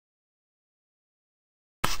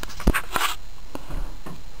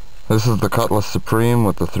This is the Cutlass Supreme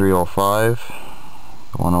with the 305.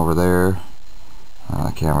 The one over there,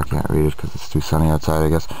 the camera can't read it because it's too sunny outside, I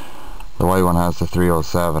guess. The white one has the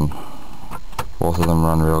 307. Both of them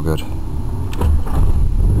run real good.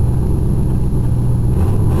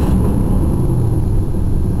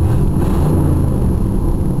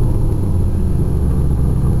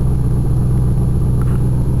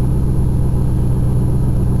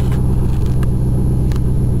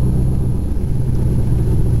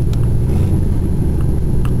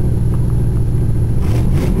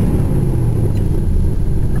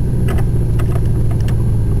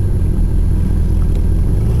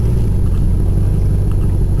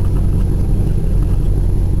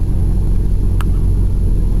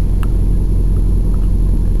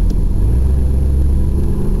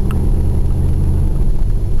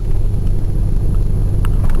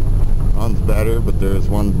 Better, but there's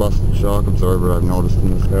one busted shock absorber I've noticed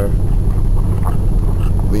in this car.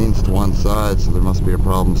 Leans to one side, so there must be a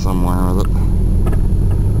problem somewhere with it.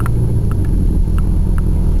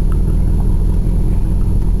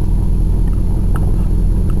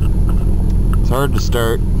 It's hard to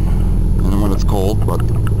start, and when it's cold, but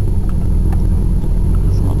it's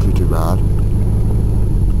not too bad.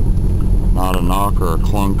 Not a knock or a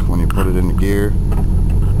clunk when you put it into gear.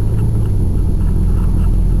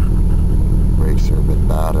 Brakes are a bit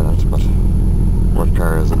bad in it, but what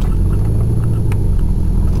car isn't?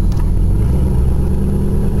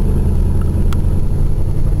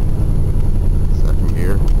 Second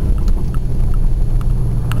gear.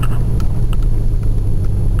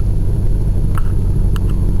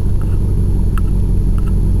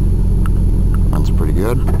 Runs pretty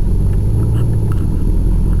good.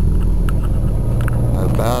 I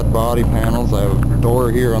have bad body panels. I have a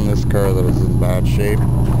door here on this car that is in bad shape.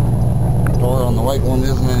 Door on the white one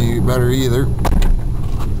isn't any better either.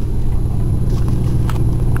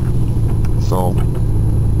 So, a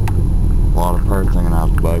lot of parts I'm going to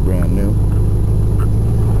have to buy brand new.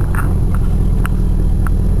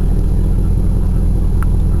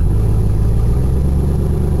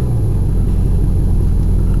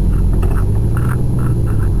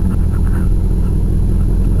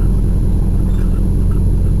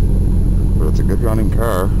 But it's a good running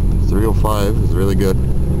car. 305 is really good.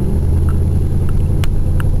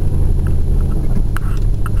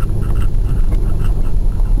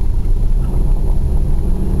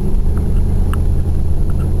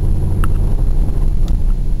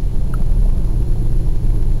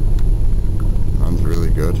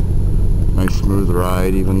 Good. Nice smooth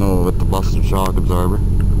ride, even though with the busted shock absorber.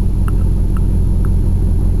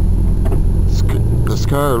 This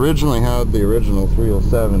car originally had the original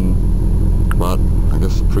 307, but I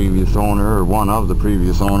guess the previous owner, or one of the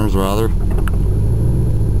previous owners rather,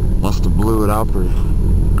 must have blew it up or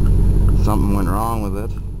something went wrong with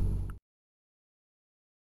it.